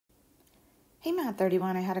Hey, Math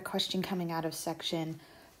 31, I had a question coming out of section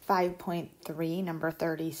 5.3, number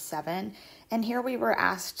 37. And here we were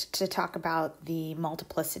asked to talk about the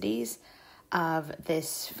multiplicities of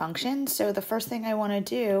this function. So the first thing I want to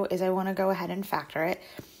do is I want to go ahead and factor it.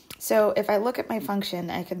 So if I look at my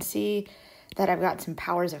function, I can see that I've got some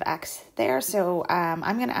powers of x there. So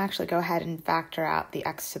I'm going to actually go ahead and factor out the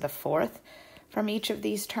x to the fourth from each of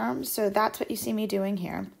these terms. So that's what you see me doing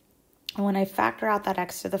here. And when I factor out that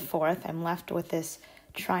x to the fourth, I'm left with this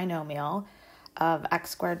trinomial of x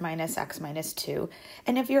squared minus x minus 2.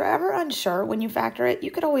 And if you're ever unsure when you factor it,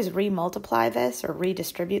 you could always remultiply this or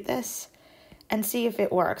redistribute this and see if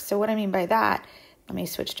it works. So what I mean by that, let me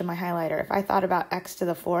switch to my highlighter. If I thought about x to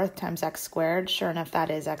the fourth times x squared, sure enough, that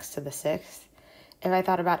is x to the sixth. If I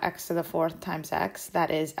thought about x to the fourth times x,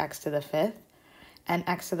 that is x to the fifth. And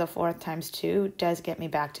x to the fourth times 2 does get me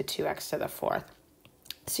back to 2x to the fourth.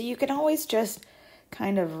 So you can always just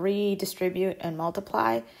kind of redistribute and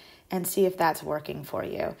multiply and see if that's working for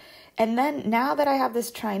you. And then now that I have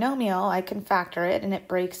this trinomial, I can factor it, and it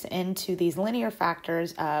breaks into these linear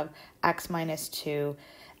factors of x minus 2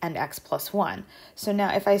 and x plus 1. So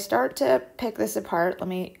now if I start to pick this apart, let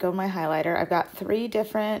me go my highlighter. I've got 3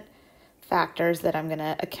 different factors that I'm going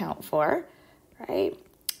to account for, right?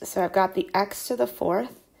 So I've got the x to the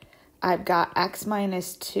fourth, I've got x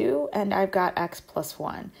minus 2, and I've got x plus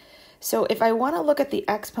 1. So if I want to look at the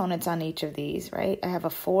exponents on each of these, right, I have a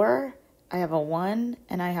 4, I have a 1,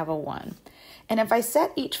 and I have a 1. And if I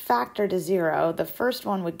set each factor to 0, the first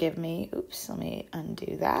one would give me, oops, let me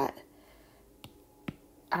undo that.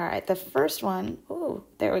 All right, the first one,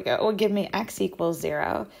 there we go, would give me x equals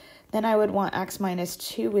 0. Then I would want x minus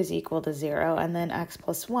 2 was equal to 0, and then x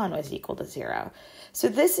plus 1 was equal to 0. So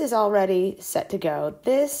this is already set to go.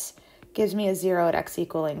 This gives me a 0 at x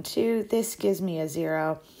equaling 2. This gives me a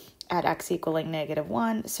 0 at x equaling negative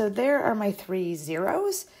 1. So there are my 3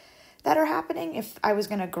 zeros that are happening. If I was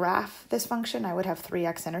going to graph this function, I would have 3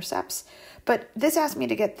 x-intercepts. But this asked me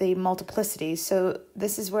to get the multiplicities. So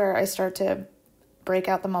this is where I start to break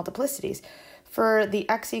out the multiplicities. For the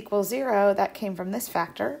x equals 0, that came from this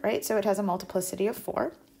factor, right? So it has a multiplicity of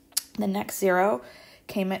 4. The next 0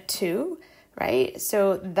 came at 2. Right?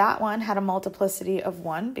 So that one had a multiplicity of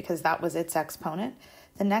 1 because that was its exponent.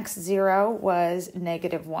 The next 0 was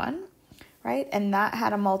negative 1, right? And that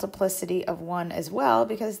had a multiplicity of 1 as well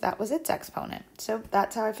because that was its exponent. So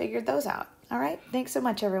that's how I figured those out. All right? Thanks so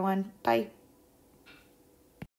much, everyone. Bye.